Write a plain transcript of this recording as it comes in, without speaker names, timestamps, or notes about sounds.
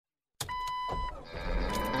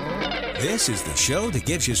This is the show that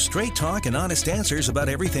gives you straight talk and honest answers about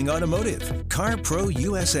everything automotive. Car Pro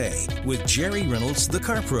USA with Jerry Reynolds, the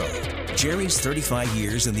Car Pro. Jerry's 35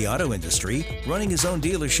 years in the auto industry, running his own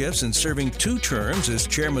dealerships and serving 2 terms as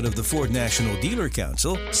chairman of the Ford National Dealer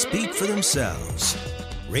Council, speak for themselves.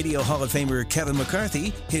 Radio Hall of Famer Kevin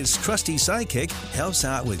McCarthy, his trusty sidekick, helps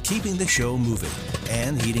out with keeping the show moving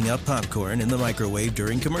and heating up popcorn in the microwave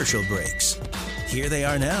during commercial breaks. Here they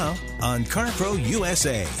are now on Car Pro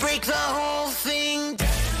USA. Break the whole thing down.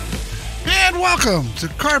 And welcome to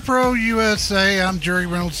Car Pro USA. I'm Jerry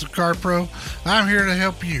Reynolds, the Car Pro. I'm here to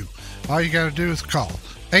help you. All you got to do is call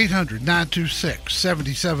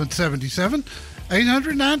 800-926-7777,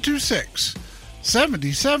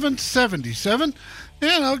 800-926-7777,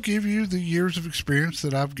 and I'll give you the years of experience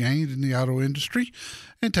that I've gained in the auto industry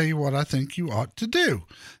and tell you what I think you ought to do.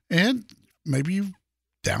 And maybe you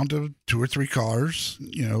down to 2 or 3 cars,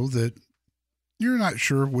 that you're not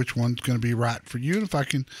sure which one's going to be right for you. And if I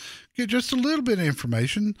can get just a little bit of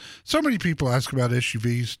information, so many people ask about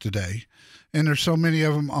SUVs today, and there's so many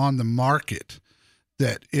of them on the market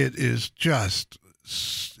that it is just,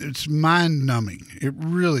 it's mind-numbing. It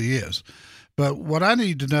really is. But what I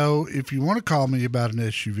need to know, if you want to call me about an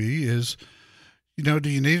SUV, is, do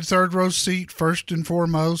you need a third row seat first and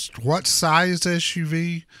foremost? What size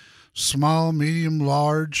SUV? Small, medium,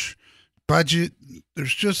 large, budget.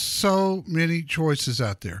 There's just so many choices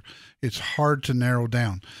out there. It's hard to narrow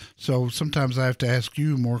down. So sometimes I have to ask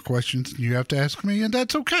you more questions than you have to ask me, and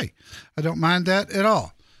that's okay. I don't mind that at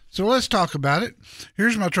all. So let's talk about it.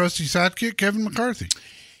 Here's my trusty sidekick, Kevin McCarthy.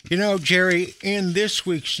 Jerry, in this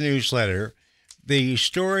week's newsletter, the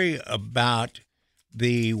story about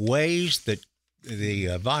the ways that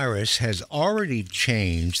the virus has already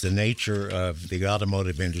changed the nature of the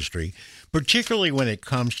automotive industry, particularly when it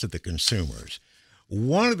comes to the consumers.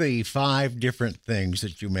 One of the 5 different things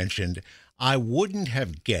that you mentioned, I wouldn't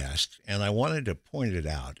have guessed, and I wanted to point it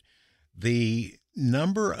out, the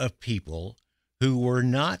number of people who were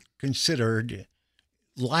not considered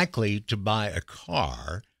likely to buy a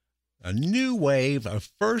car. A new wave of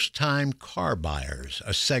first-time car buyers,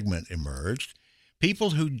 a segment emerged. People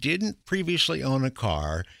who didn't previously own a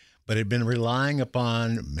car, but had been relying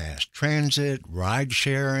upon mass transit,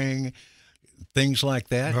 ride-sharing, things like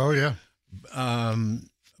that. Oh, yeah.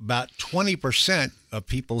 About 20% of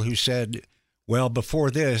people who said, well,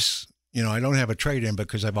 before this, I don't have a trade-in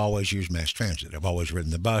because I've always used mass transit. I've always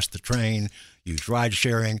ridden the bus, the train, used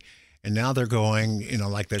ride-sharing. And now they're going,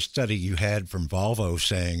 like that study you had from Volvo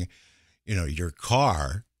saying, your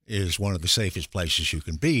car is one of the safest places you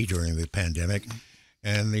can be during the pandemic.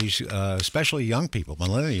 And these, especially young people,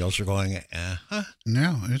 millennials, are going,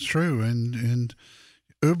 No, it's true. And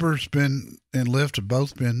Uber's been and Lyft have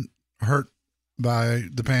both been hurt by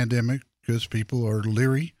the pandemic because people are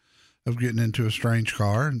leery of getting into a strange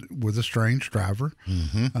car with a strange driver.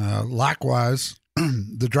 Mm-hmm. Likewise,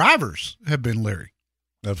 the drivers have been leery.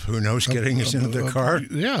 Of who knows getting us into the car?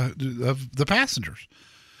 Yeah, of the passengers.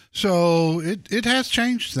 So it has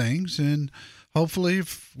changed things, and hopefully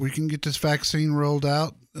if we can get this vaccine rolled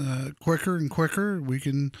out quicker and quicker, we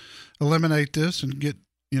can eliminate this and get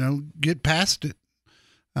past it.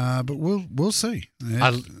 But we'll see.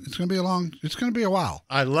 It's going to be a while.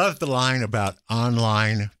 I love the line about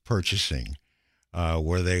online purchasing,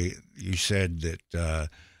 where you said that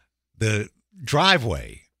the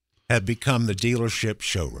driveway had become the dealership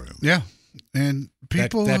showroom. Yeah. And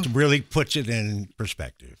people that really puts it in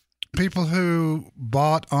perspective. People who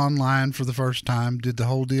bought online for the first time, did the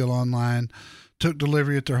whole deal online, took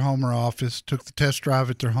delivery at their home or office, took the test drive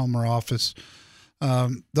at their home or office.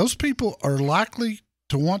 Those people are likely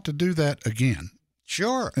to want to do that again.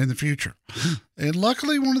 Sure. In the future. And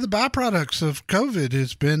luckily, one of the byproducts of COVID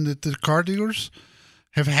has been that the car dealers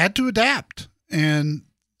have had to adapt. And,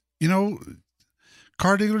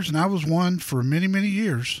 car dealers, and I was one for many, many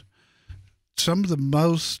years, some of the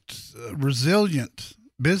most resilient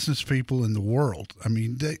business people in the world. I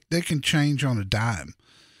mean, they can change on a dime,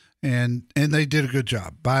 and they did a good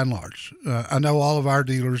job by and large. I know all of our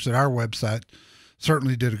dealers at our website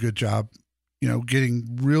certainly did a good job,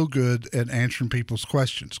 getting real good at answering people's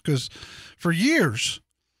questions. Because for years,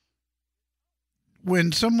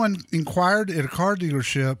 when someone inquired at a car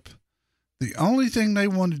dealership, the only thing they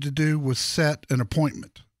wanted to do was set an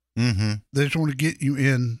appointment. Mm-hmm. They just want to get you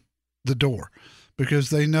in the door because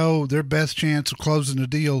they know their best chance of closing a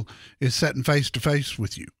deal is sitting face-to-face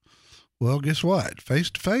with you. Well, guess what?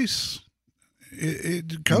 Face-to-face,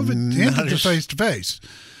 COVID ended the face-to-face.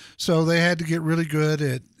 So they had to get really good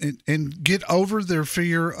at and get over their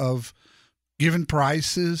fear of giving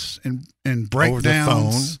prices and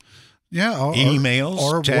breakdowns Yeah, emails,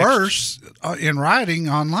 or texts. worse, in writing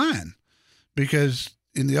online. Because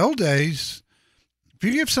in the old days, if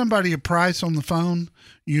you give somebody a price on the phone,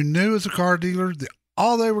 you knew as a car dealer that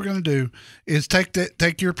all they were going to do is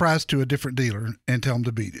take your price to a different dealer and tell them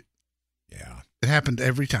to beat it. Yeah. It happened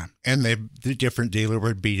every time. And the different dealer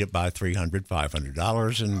would beat it by $300,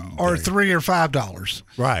 $500. Or $3 or $5.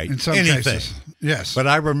 Right. In some Anything. cases. Yes. But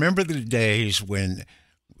I remember the days when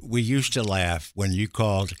we used to laugh when you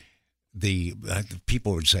called the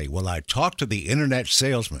people would say, well, I talked to the internet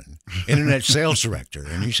sales director.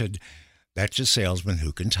 And you said, that's a salesman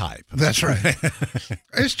who can type. That's right.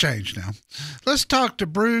 It's changed now. Let's talk to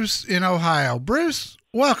Bruce in Ohio. Bruce,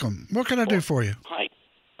 welcome. What can I do for you?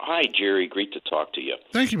 Hi, Jerry. Great to talk to you.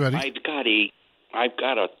 Thank you, buddy. I've got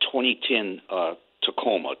a 2010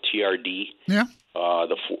 Tacoma TRD. Yeah.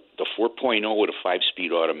 The 4.0 with a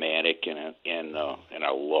 5-speed automatic, and I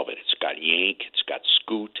love it. It's got yank, it's got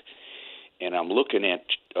scoot, and I'm looking at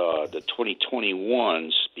the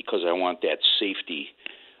 2021s because I want that safety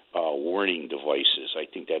warning devices. I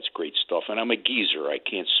think that's great stuff. And I'm a geezer. I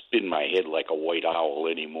can't spin my head like a white owl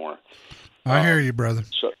anymore. I hear you, brother.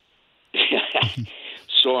 So,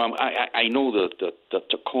 I know the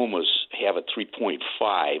Tacomas have a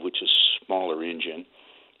 3.5, which is a smaller engine,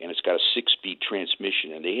 and it's got a 6-speed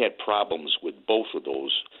transmission. And they had problems with both of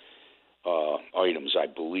those items, I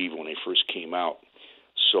believe, when they first came out.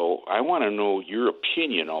 So I want to know your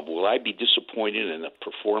opinion of, will I be disappointed in the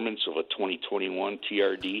performance of a 2021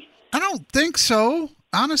 TRD? I don't think so,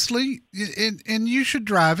 honestly. And you should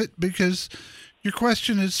drive it because your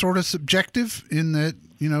question is sort of subjective in that,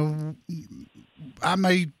 I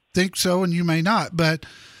may think so and you may not. But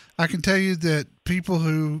I can tell you that people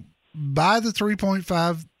who buy the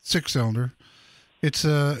 3.5 6-cylinder, it's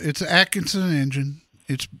an Atkinson engine.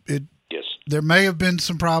 Yes. There may have been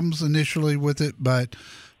some problems initially with it, but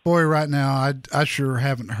boy, right now I sure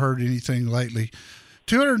haven't heard anything lately.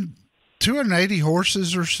 280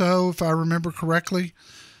 horses or so, if I remember correctly,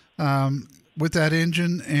 with that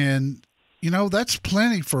engine, and that's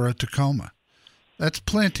plenty for a Tacoma. That's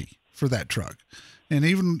plenty for that truck, and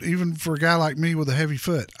even for a guy like me with a heavy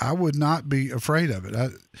foot, I would not be afraid of it.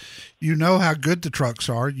 You know how good the trucks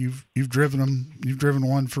are. You've driven them. You've driven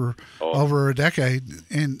one for over a decade,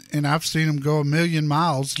 and I've seen them go 1,000,000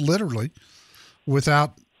 miles literally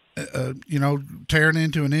without, tearing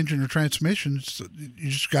into an engine or transmission. So you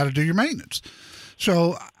just got to do your maintenance.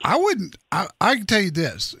 So I can tell you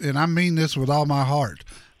this, and I mean this with all my heart.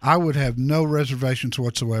 I would have no reservations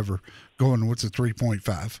whatsoever going with the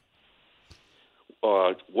 3.5.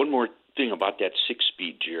 One more thing about that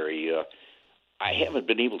 6-speed, Jerry. I haven't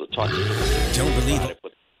been able to talk to you Don't believe about it,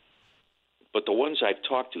 but the ones I've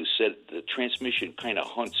talked to said the transmission kind of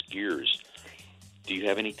hunts gears. Do you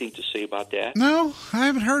have anything to say about that? No, I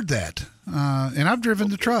haven't heard that. And I've driven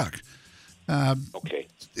the truck. Okay.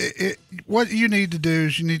 What you need to do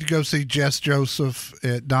is you need to go see Jess Joseph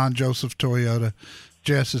at Don Joseph Toyota.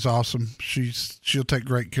 Jess is awesome. She'll take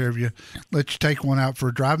great care of you. Let you take one out for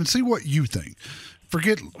a drive and see what you think.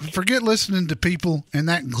 Forget listening to people, and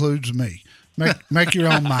that includes me. Make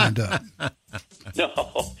your own mind up.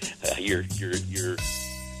 No, you're.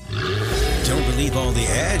 Don't believe all the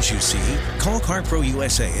ads you see. Call CarPro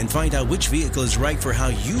USA and find out which vehicle is right for how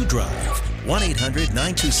you drive.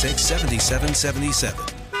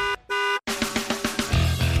 1-800-926-7777.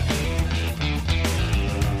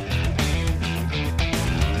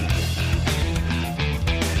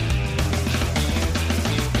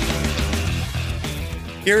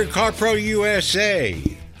 Here at CarPro USA,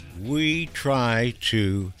 we try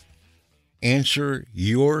to answer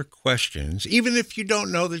your questions, even if you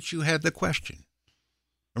don't know that you had the question.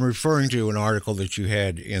 I'm referring to an article that you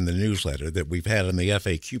had in the newsletter that we've had on the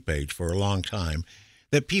FAQ page for a long time,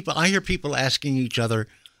 that I hear people asking each other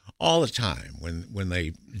all the time when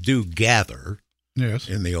they do gather. Yes.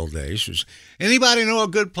 In the old days, was, anybody know a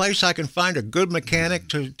good place I can find a good mechanic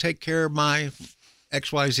to take care of my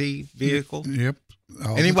XYZ vehicle? Yep.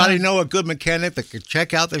 Anybody know a good mechanic that could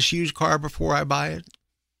check out this used car before I buy it?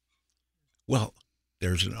 Well,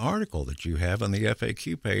 there's an article that you have on the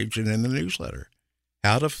FAQ page and in the newsletter.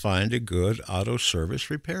 How to find a good auto service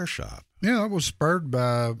repair shop. Yeah, that was spurred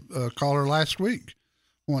by a caller last week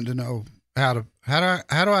wanting to know how do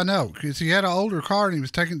I know? Because he had an older car and he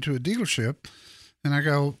was taking it to a dealership. And I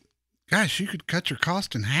go, gosh, you could cut your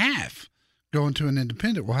cost in half going to an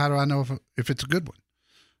independent. Well, how do I know if it's a good one?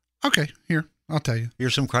 Okay, here, I'll tell you.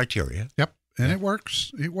 Here's some criteria. Yep, and it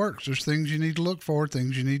works. It works. There's things you need to look for,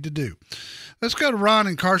 things you need to do. Let's go to Ron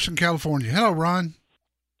in Carson, California. Hello, Ron.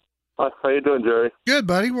 Hi, how you doing, Jerry? Good,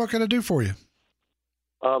 buddy. What can I do for you?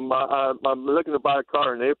 I'm looking to buy a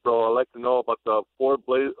car in April. I'd like to know about the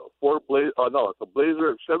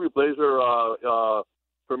Chevy Blazer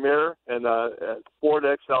Premier and Ford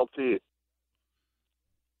XLT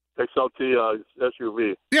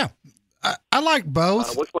SUV. Yeah, I like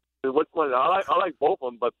both. Which one? I like both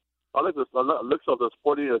of them, but I like the looks of the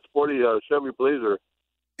sporty Chevy Blazer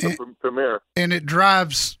Premier. And it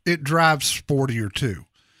drives sportier too.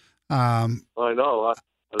 I know.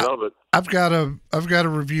 I love it. I've got a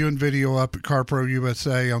review and video up at Car Pro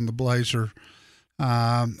USA on the Blazer.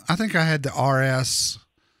 I think I had the RS,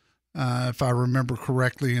 if I remember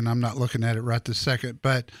correctly, and I'm not looking at it right this second.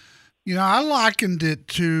 But, I likened it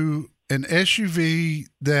to an SUV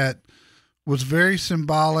that was very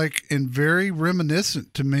symbolic and very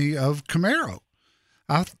reminiscent to me of Camaro.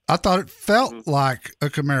 I thought it felt like a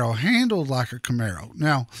Camaro, handled like a Camaro.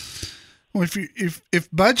 Now, if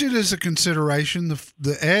budget is a consideration,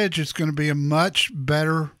 the Edge is going to be a much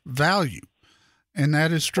better value, and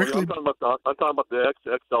that is strictly. I'm talking about the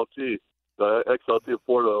XLT, the XLT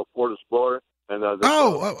Ford Explorer, and the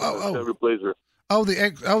Chevy Blazer.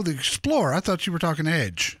 The Explorer. I thought you were talking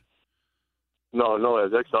Edge. No,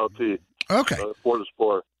 it's XLT. Okay. Ford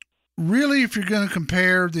Explorer. Really, if you're going to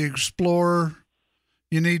compare the Explorer,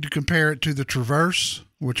 you need to compare it to the Traverse,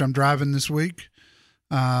 which I'm driving this week.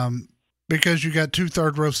 Because you got 2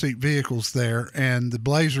 third-row seat vehicles there, and the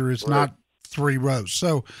Blazer is not 3 rows.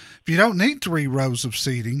 So if you don't need 3 rows of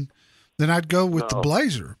seating, then I'd go with the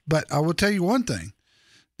Blazer. But I will tell you one thing.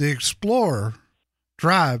 The Explorer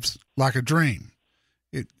drives like a dream.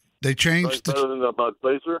 They changed better than the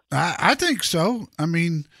Blazer? I think so. I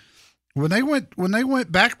mean, when they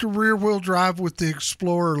went back to rear-wheel drive with the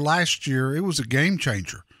Explorer last year, it was a game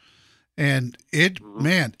changer. And it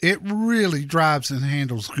really drives and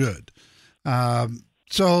handles good.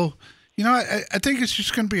 So, I think it's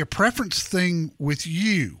just going to be a preference thing with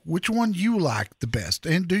you, which one you like the best.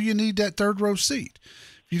 And do you need that third row seat?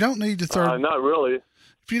 If you don't need the third, not really.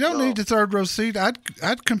 If you don't need the third row seat,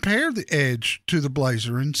 I'd compare the Edge to the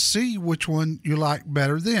Blazer and see which one you like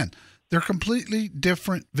better then. They're completely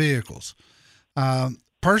different vehicles.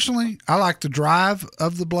 Personally, I like the drive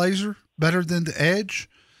of the Blazer better than the Edge,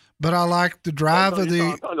 but I like the drive of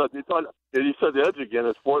the. You said the Edge again.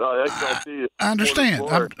 It's Ford XLT. I understand.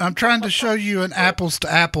 I'm trying to show you an apples to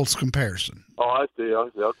apples comparison. Oh, I see.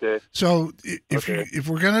 Okay. So if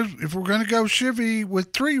we're gonna go Chevy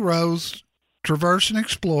with 3 rows, Traverse and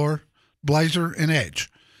Explorer, Blazer and Edge,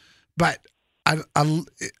 but I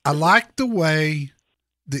like the way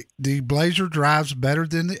the Blazer drives better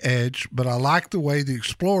than the Edge, but I like the way the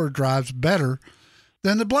Explorer drives better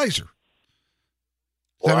than the Blazer.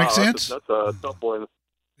 Does that make sense? That's a tough one.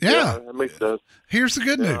 Yeah, that makes sense. Here's the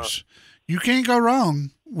good news. You can't go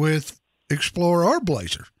wrong with Explorer or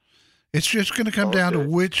Blazer. It's just going to come down to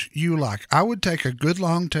which you like. I would take a good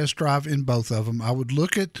long test drive in both of them. I would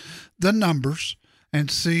look at the numbers and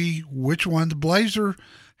see which one. The Blazer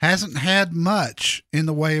hasn't had much in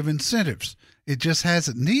the way of incentives. It just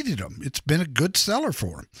hasn't needed them. It's been a good seller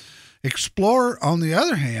for them. Explorer, on the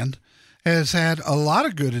other hand, has had a lot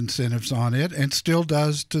of good incentives on it and still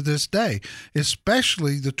does to this day,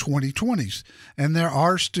 especially the 2020s. And there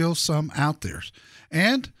are still some out there.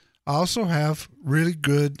 And I also have really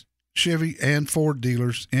good Chevy and Ford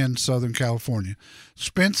dealers in Southern California.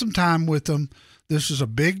 Spend some time with them. This is a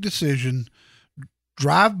big decision.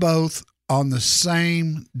 Drive both on the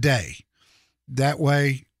same day. That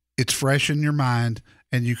way it's fresh in your mind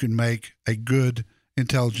and you can make a good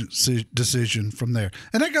intelligent decision from there.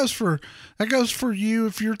 And that goes for you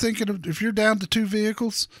if you're down to 2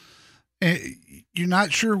 vehicles and you're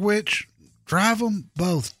not sure which, drive them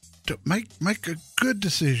both to make a good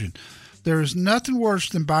decision. There is nothing worse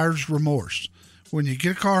than buyer's remorse when you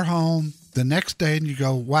get a car home the next day and you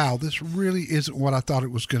go, wow, this really isn't what I thought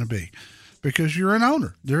it was going to be, because you're an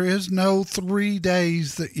owner. There is no 3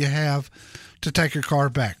 days that you have to take a car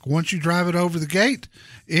back. Once you drive it over the gate,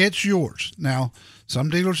 it's yours. Now,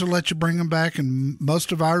 some dealers will let you bring them back, and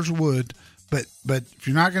most of ours would. But if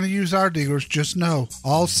you're not going to use our dealers, just know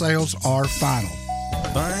all sales are final.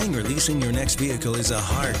 Buying or leasing your next vehicle is a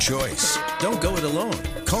hard choice. Don't go it alone.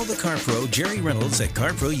 Call the Car Pro, Jerry Reynolds at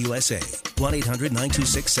Car Pro USA.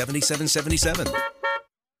 1-800-926-7777.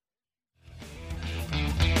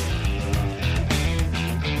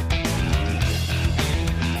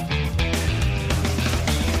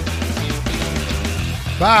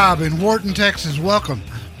 Bob in Wharton, Texas. Welcome.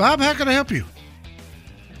 Bob, how can I help you?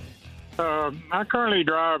 I currently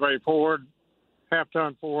drive a Ford,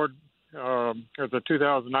 half-ton Ford. It's a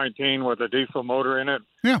 2019 with a diesel motor in it.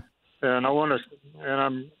 Yeah. And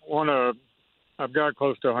I've got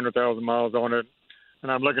close to 100,000 miles on it.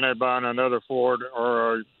 and I'm looking at buying another Ford,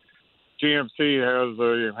 or GMC has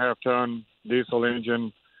a half-ton diesel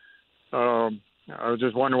engine. I was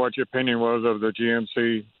just wondering what your opinion was of the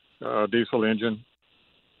GMC diesel engine.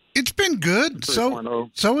 It's been good. So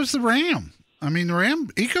is the Ram. I mean, the Ram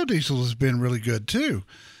EcoDiesel has been really good too.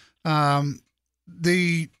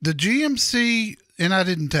 The GMC, and I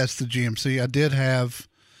didn't test the GMC. I did have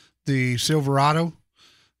the Silverado,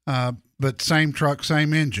 but same truck,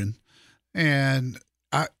 same engine. And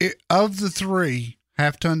of the 3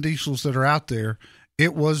 half-ton diesels that are out there,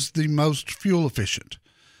 it was the most fuel efficient.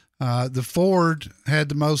 The Ford had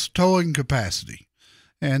the most towing capacity,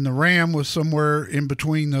 and the Ram was somewhere in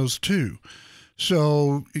between those two.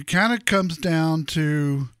 So it kind of comes down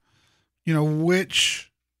to,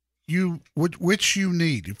 which you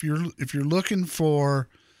need. If you're looking for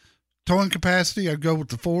towing capacity, I'd go with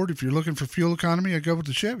the Ford. If you're looking for fuel economy, I'd go with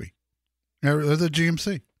the Chevy or the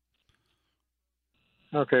GMC.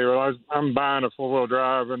 Okay, well, I'm buying a 4-wheel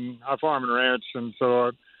drive, and I farm and ranch, and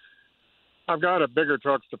so I've got a bigger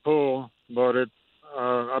trucks to pull, but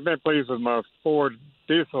I've been pleased with my Ford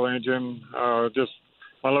diesel engine. Just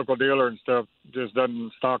my local dealer and stuff just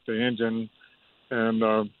doesn't stock the engine, and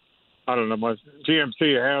I don't know, my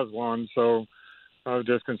GMC has one, so I was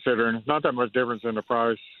just considering. Not that much difference in the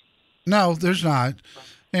price. No, there's not,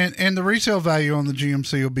 and the resale value on the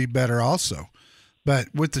GMC will be better also.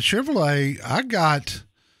 But with the Chevrolet, I got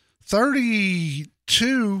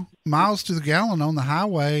 32 miles to the gallon on the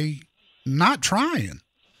highway, not trying.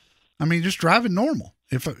 I mean, just driving normal.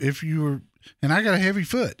 If you were, and I got a heavy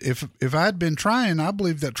foot. If I had been trying, I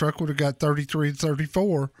believe that truck would have got 33 to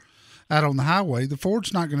 34 out on the highway. The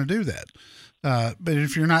Ford's not going to do that. But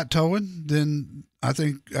if you're not towing, then I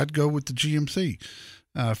think I'd go with the GMC.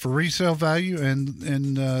 For resale value, and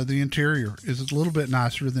the interior is a little bit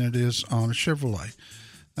nicer than it is on a Chevrolet.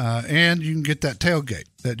 And you can get that tailgate,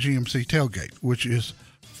 that GMC tailgate, which is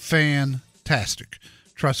fantastic.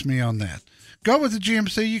 Trust me on that. Go with the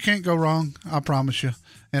GMC. You can't go wrong. I promise you.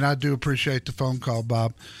 And I do appreciate the phone call,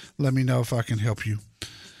 Bob. Let me know if I can help you.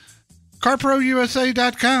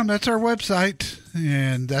 CarProUSA.com. That's our website.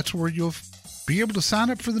 And that's where you'll be able to sign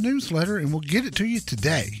up for the newsletter, and we'll get it to you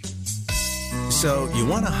today. So you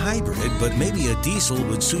want a hybrid, but maybe a diesel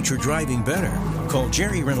would suit your driving better. Call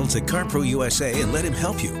Jerry Reynolds at CarPro USA and let him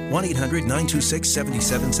help you.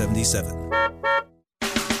 1-800-926-7777.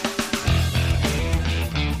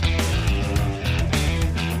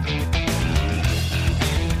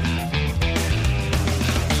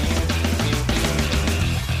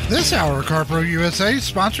 This hour of CarPro USA is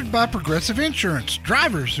sponsored by Progressive Insurance.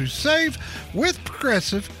 Drivers who save with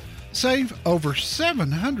Progressive save over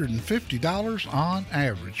 $750 on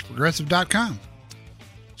average. Progressive.com.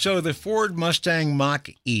 So the Ford Mustang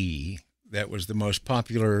Mach-E, that was the most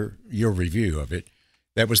popular, your review of it,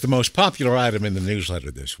 that was the most popular item in the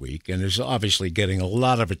newsletter this week, and is obviously getting a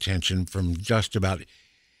lot of attention from just about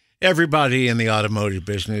everybody in the automotive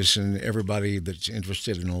business and everybody that's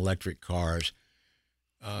interested in electric cars.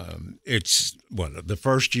 It's the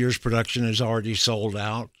first year's production is already sold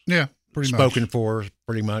out. Yeah, pretty much. Spoken for,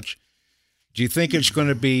 pretty much. Do you think it's going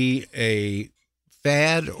to be a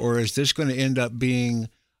fad, or is this going to end up being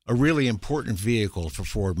a really important vehicle for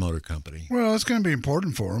Ford Motor Company? Well, it's going to be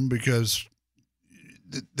important for them because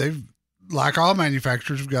they've, like all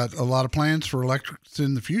manufacturers, have got a lot of plans for electrics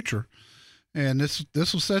in the future, and this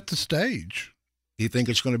will set the stage. Do you think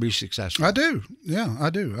it's going to be successful? I do. Yeah, I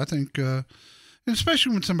do. I think, and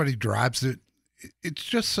especially when somebody drives it, it's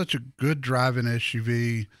just such a good driving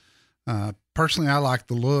SUV. Personally, I like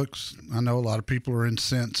the looks. I know a lot of people are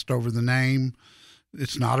incensed over the name.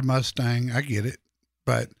 It's not a Mustang. I get it.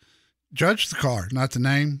 But judge the car, not the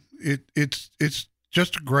name. It's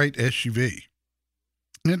just a great SUV.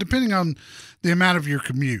 And depending on the amount of your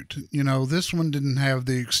commute, this one didn't have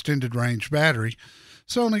the extended range battery,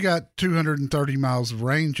 so only got 230 miles of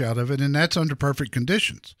range out of it, and that's under perfect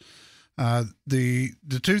conditions. The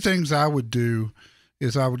two things I would do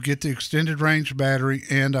is I would get the extended range battery,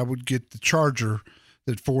 and I would get the charger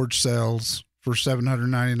that Ford sells for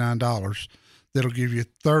 $799. That'll give you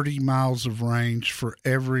 30 miles of range for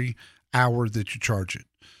every hour that you charge it.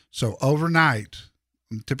 So overnight,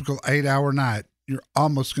 a typical 8-hour night, you're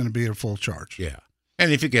almost going to be at a full charge. Yeah.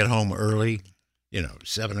 And if you get home early,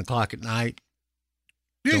 7 o'clock at night,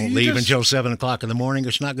 don't leave until 7 o'clock in the morning,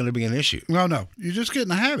 it's not going to be an issue. No. You just get in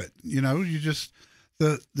the habit. You just...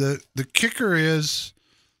 The kicker is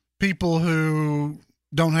people who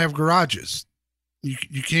don't have garages. You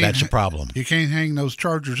can't. That's a problem. You can't hang those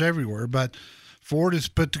chargers everywhere. But Ford has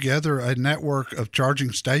put together a network of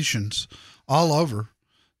charging stations all over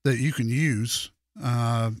that you can use.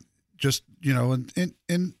 just,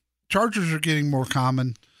 and chargers are getting more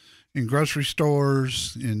common in grocery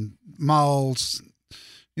stores, in malls,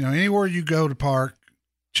 anywhere you go to park,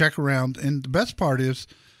 check around. And the best part is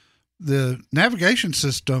the navigation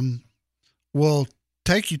system will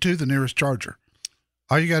take you to the nearest charger.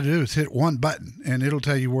 All you got to do is hit one button and it'll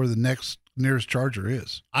tell you where the nearest charger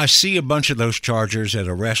is. I see a bunch of those chargers at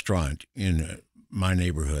a restaurant in my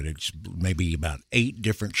neighborhood. It's maybe about 8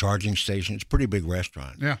 different charging stations. Pretty big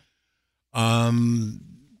restaurant. Yeah.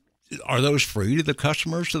 Are those free to the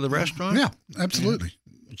customers of the restaurant? Yeah, absolutely.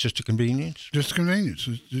 Yeah. It's just a convenience? Just a convenience.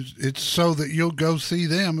 It's so that you'll go see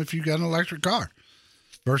them if you got an electric car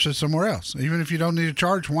versus somewhere else. Even if you don't need a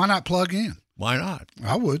charge, why not plug in? Why not?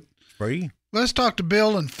 I would. Free. Let's talk to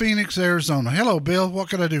Bill in Phoenix, Arizona. Hello, Bill. What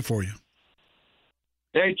can I do for you?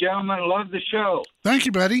 Hey, gentlemen, love the show. Thank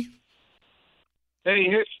you, buddy.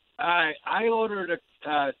 Hey, I ordered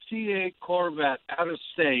a C8 Corvette out of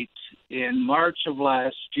state in March of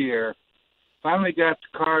last year. Finally got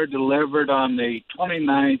the car delivered on the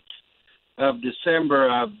 29th of December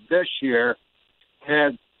of this year.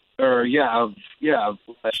 Of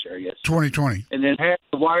last year, yes. 2020. And then had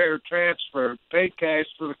the wire transfer, paid cash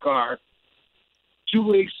for the car. 2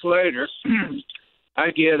 weeks later,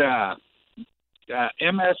 I get a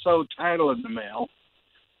MSO title in the mail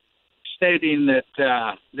stating that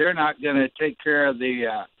they're not going to take care of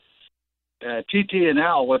the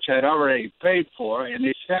TT&L, which I'd already paid for, and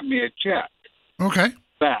they sent me a check. Okay.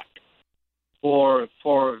 Back for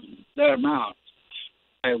that amount.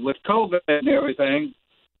 With COVID and everything,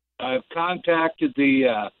 I've contacted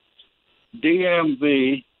the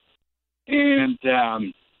DMV and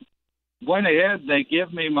went ahead. They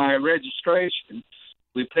give me my registration.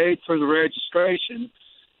 We paid for the registration,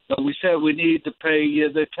 but we said we need to pay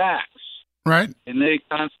you the tax. Right. And they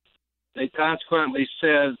consequently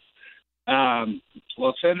said,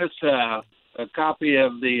 well, send us a copy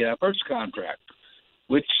of the purchase contract,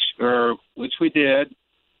 which we did,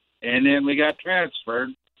 and then we got transferred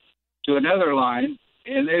to another line,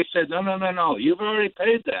 and they said, no, you've already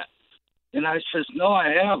paid that. And I says, no, I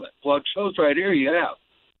haven't. Well, it shows right here you have.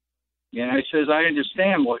 And I says, I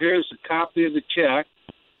understand. Well, here's a copy of the check.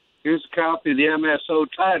 Here's a copy of the MSO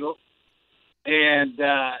title. And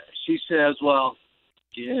she says, well,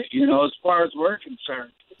 as far as we're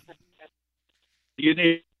concerned, you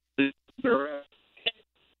need the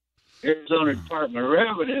Arizona Department of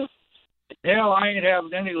Revenue. Hell, I ain't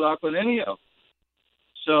having any luck with any of them.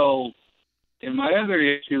 So, and my other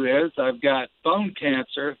issue is I've got bone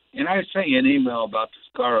cancer, and I sent you an email about this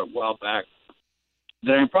car a while back,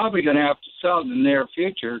 that I'm probably going to have to sell in the near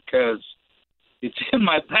future because it's in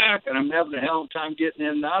my back, and I'm having a hell of a time getting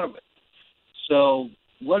in and out of it. So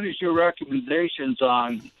what is your recommendations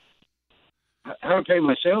on how to pay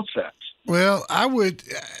my sales tax? Well,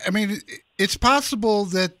 it's possible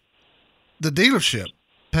that the dealership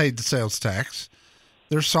paid the sales tax.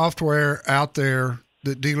 There's software out there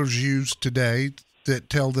that dealers use today that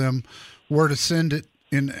tell them where to send it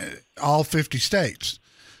in all 50 states.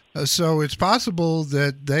 So it's possible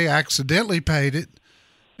that they accidentally paid it,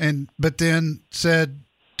 but then said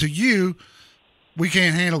to you, we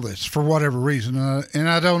can't handle this for whatever reason. And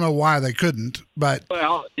I don't know why they couldn't, but.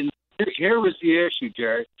 Well, here was the issue,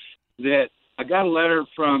 Jerry, that I got a letter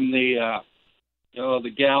from the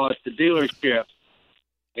gal at the dealership,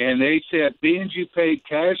 and they said, being you paid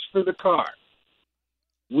cash for the car,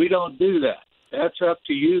 we don't do that. That's up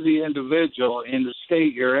to you, the individual, in the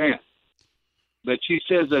state you're in. But she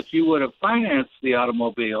says if you would have financed the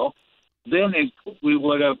automobile, then we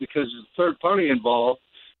would have, because there's a third party involved,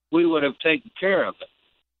 we would have taken care of it.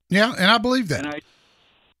 Yeah, and I believe that.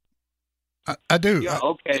 And I do. Yeah,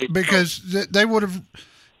 okay. Because they would have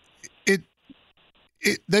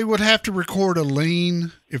they would have to record a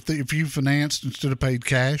lien if you financed instead of paid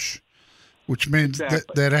cash, which means that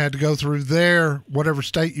it had to go through whatever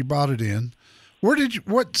state you bought it in.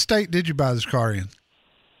 What state did you buy this car in?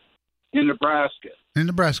 In Nebraska. In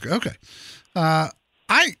Nebraska. Okay.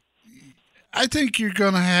 I think you're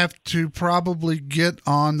going to have to probably get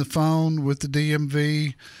on the phone with the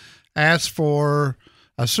DMV, ask for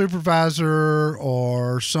a supervisor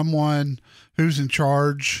or someone who's in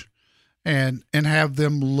charge and have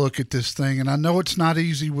them look at this thing. And I know it's not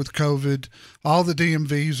easy with COVID. All the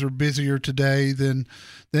DMVs are busier today than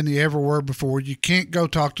they ever were before. You can't go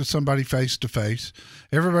talk to somebody face to face.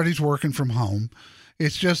 Everybody's working from home.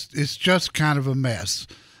 It's just kind of a mess.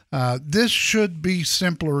 This should be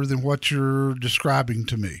simpler than what you're describing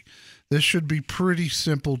to me. This should be pretty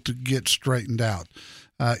simple to get straightened out.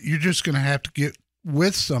 You're just going to have to get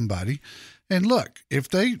with somebody and look. If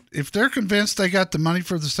they're convinced they got the money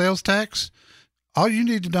for the sales tax, all you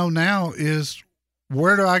need to know now is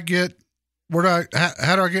how do I get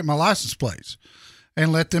my license plates,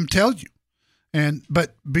 and let them tell you.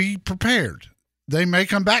 But be prepared. They may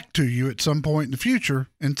come back to you at some point in the future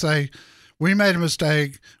and say, we made a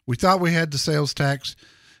mistake. We thought we had the sales tax,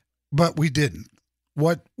 but we didn't.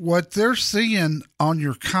 What they're seeing on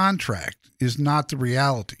your contract is not the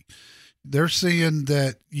reality. They're seeing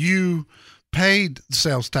that you paid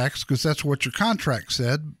sales tax because that's what your contract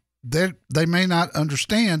said. They may not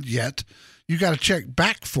understand yet. You got to check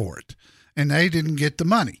back for it, and they didn't get the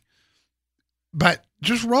money. But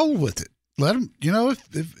just roll with it. Let them,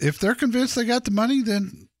 if they're convinced they got the money,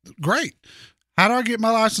 then great. How do I get my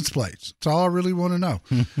license plates? That's all I really want to know.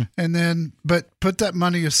 And then, but put that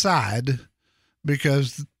money aside,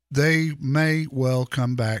 because they may well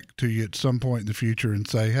come back to you at some point in the future and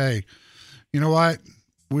say, hey, you know what?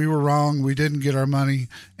 We were wrong. We didn't get our money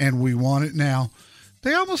and we want it now.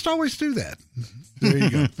 They almost always do that. There you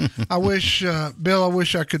go. I wish, Bill, I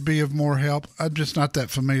wish I could be of more help. I'm just not that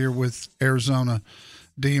familiar with Arizona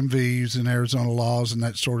DMVs and Arizona laws and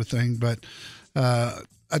that sort of thing. But I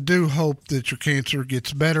do hope that your cancer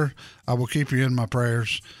gets better. I will keep you in my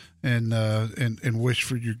prayers and wish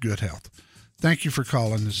for your good health. Thank you for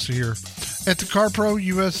calling us here at the Car Pro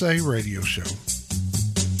USA radio show.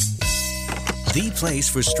 The place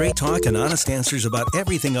for straight talk and honest answers about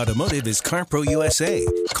everything automotive is CarPro USA.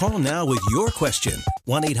 Call now with your question.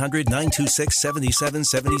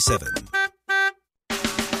 1-800-926-7777.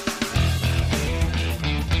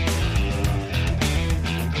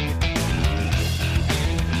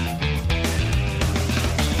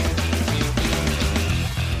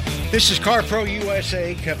 This is CarPro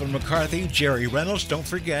USA, Kevin McCarthy, Jerry Reynolds. Don't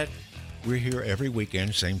forget, we're here every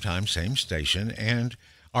weekend, same time, same station, and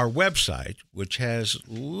our website, which has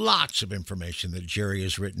lots of information that Jerry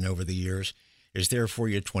has written over the years, is there for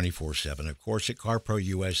you 24/7. Of course, at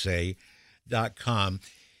carprousa.com.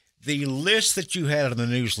 The list that you had in the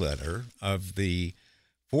newsletter of the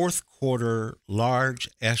fourth quarter large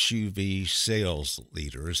SUV sales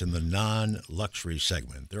leaders in the non-luxury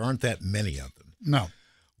segment, there aren't that many of them. No.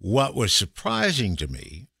 What was surprising to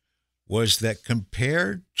me was that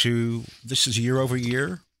compared to, this is year over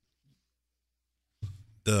year,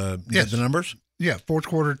 the numbers? Yeah, fourth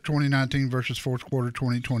quarter 2019 versus fourth quarter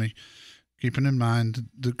 2020, keeping in mind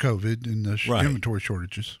the COVID and the inventory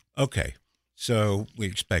shortages. Okay, so we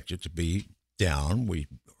expect it to be down. We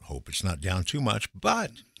hope it's not down too much.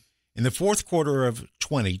 But in the fourth quarter of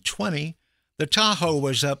 2020, the Tahoe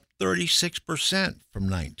was up 36% from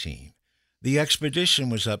 19. The Expedition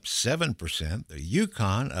was up 7%, the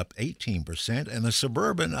Yukon up 18%, and the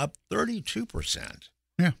Suburban up 32%.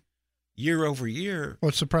 Yeah. Year over year.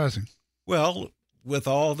 What's surprising? Well, with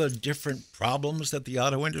all the different problems that the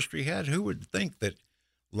auto industry had, who would think that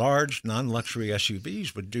large non-luxury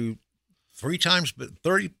SUVs would do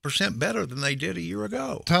 30% better than they did a year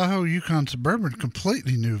ago? Tahoe, Yukon, Suburban,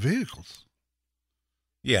 completely new vehicles.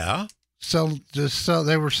 Yeah.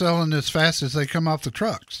 They were selling as fast as they come off the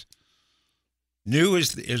trucks. New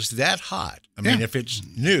is that hot? I mean, if it's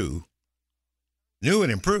new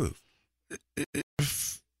and improved.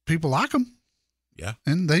 If people like them. Yeah.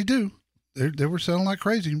 And they do. They were selling like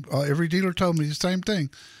crazy. Every dealer told me the same thing.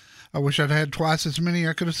 I wish I'd had twice as many.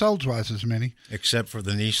 I could have sold twice as many. Except for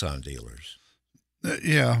the Nissan dealers.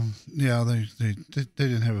 Yeah. They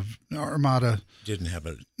didn't have an Armada. Didn't have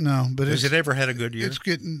a... No, but has it ever had a good year? It's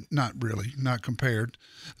getting... Not really. Not compared.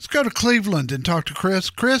 Let's go to Cleveland and talk to Chris.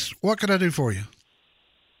 Chris, what can I do for you?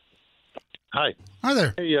 Hi. Hi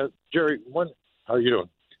there. Hey, Jerry, how are you doing?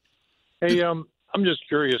 Hey, I'm just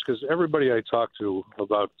curious because everybody I talk to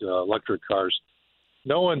about electric cars,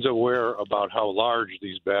 no one's aware about how large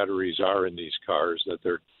these batteries are in these cars, that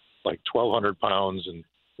they're like 1,200 pounds and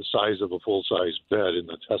the size of a full-size bed in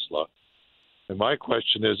the Tesla. And my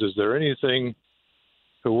question is there anything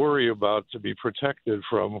to worry about to be protected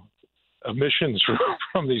from emissions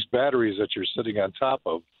from these batteries that you're sitting on top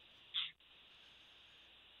of?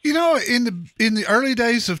 You know, in the early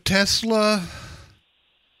days of Tesla,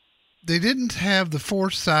 they didn't have the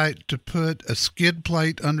foresight to put a skid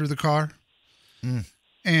plate under the car.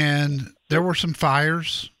 And there were some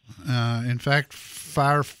fires. In fact,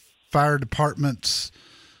 fire departments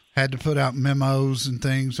had to put out memos and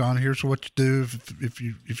things on here's what you do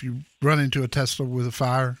if you run into a Tesla with a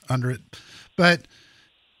fire under it. But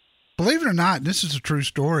believe it or not, this is a true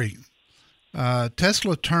story.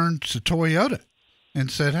 Tesla turned to Toyota and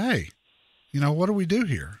said, hey, what do we do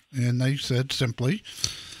here? And they said simply,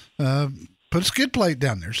 put a skid plate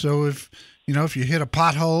down there. So if you hit a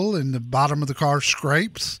pothole and the bottom of the car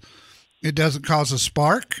scrapes, it doesn't cause a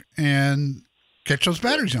spark and catch those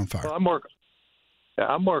batteries on fire. Well,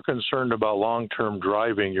 I'm more concerned about long-term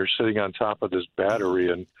driving. You're sitting on top of this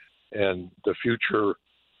battery, and the future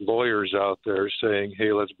lawyers out there saying,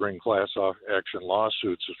 hey, let's bring class action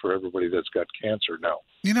lawsuits for everybody that's got cancer now.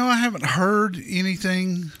 I haven't heard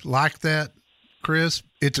anything like that, Chris.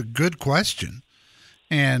 It's a good question.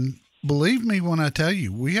 And believe me when I tell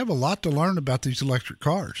you, we have a lot to learn about these electric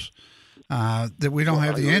cars that we don't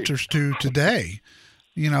have the answers to today.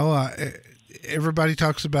 Everybody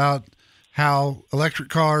talks about how electric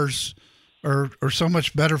cars are so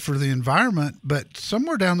much better for the environment, but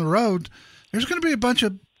somewhere down the road, there's going to be a bunch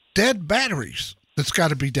of dead batteries that's got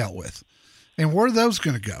to be dealt with. And where are those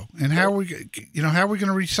going to go? And how are we going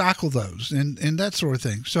to recycle those and that sort of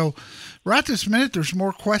thing? So right this minute, there's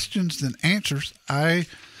more questions than answers. I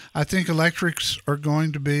think electrics are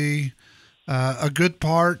going to be a good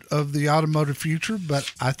part of the automotive future,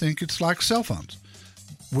 but I think it's like cell phones.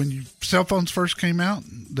 When cell phones first came out,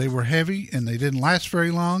 they were heavy and they didn't last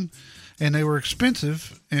very long and they were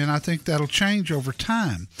expensive. And I think that'll change over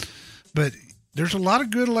time. But there's a lot of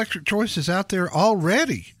good electric choices out there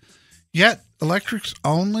already. Yet electrics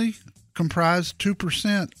only comprise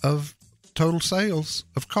 2% of total sales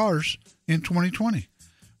of cars in 2020.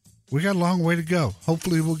 We got a long way to go.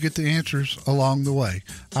 Hopefully we'll get the answers along the way.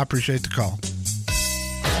 I appreciate the call.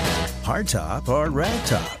 Hardtop or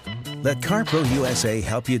ragtop? Let CarPro USA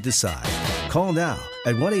help you decide. Call now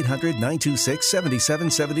at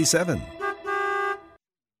 1-800-926-7777.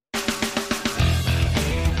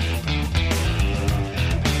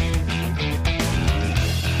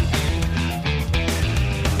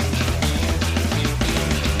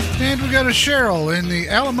 And we go to Cheryl in the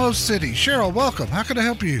Alamo City. Cheryl, welcome. How can I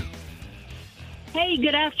help you? Hey,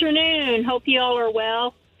 good afternoon. Hope you all are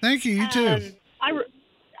well. Thank you. You too.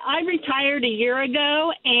 I retired a year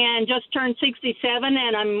ago and just turned 67,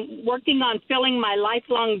 and I'm working on filling my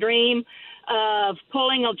lifelong dream of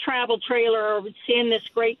pulling a travel trailer over seeing this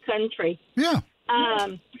great country. Yeah.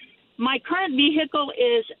 My current vehicle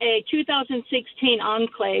is a 2016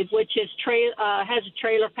 Enclave, which is has a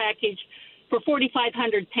trailer package for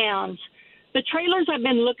 4,500 pounds. The trailers I've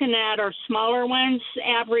been looking at are smaller ones.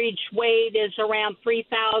 Average weight is around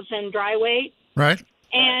 3,000 dry weight. Right.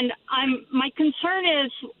 And my concern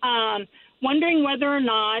is wondering whether or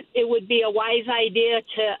not it would be a wise idea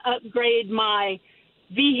to upgrade my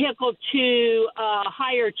vehicle to a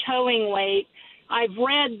higher towing weight. I've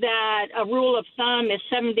read that a rule of thumb is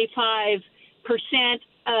 75%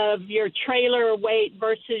 of your trailer weight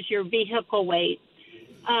versus your vehicle weight.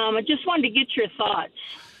 I just wanted to get your thoughts.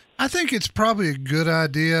 I think it's probably a good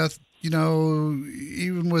idea,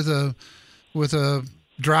 even with a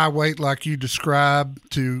dry weight like you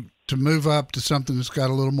described, to move up to something that's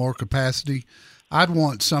got a little more capacity. I'd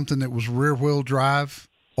want something that was rear-wheel drive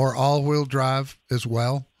or all-wheel drive as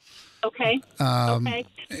well. Okay. Okay.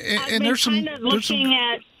 And there's some. Go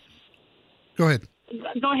ahead.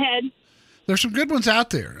 Go ahead. There's some good ones out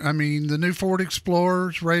there. I mean, the new Ford Explorer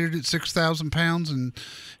is rated at 6,000 pounds, and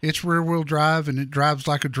it's rear-wheel drive, and it drives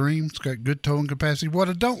like a dream. It's got good towing capacity. What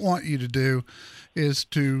I don't want you to do is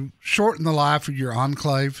to shorten the life of your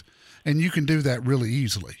Enclave, and you can do that really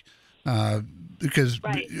easily because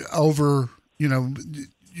you're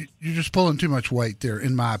just pulling too much weight there,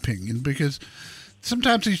 in my opinion, because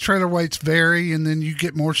sometimes these trailer weights vary, and then you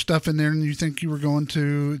get more stuff in there than you think you were going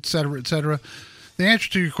to, et cetera, et cetera. The answer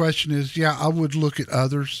to your question is, yeah, I would look at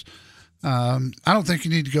others. I don't think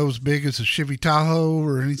you need to go as big as a Chevy Tahoe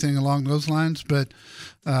or anything along those lines, but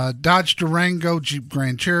Dodge Durango, Jeep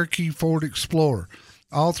Grand Cherokee, Ford Explorer,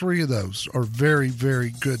 all three of those are very,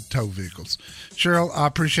 very good tow vehicles. Cheryl, I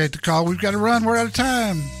appreciate the call. We've got to run. We're out of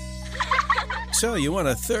time. So you want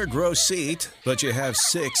a third row seat, but you have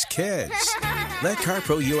 6 kids. Let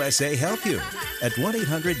CarPro USA help you at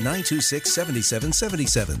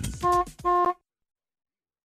 1-800-926-7777.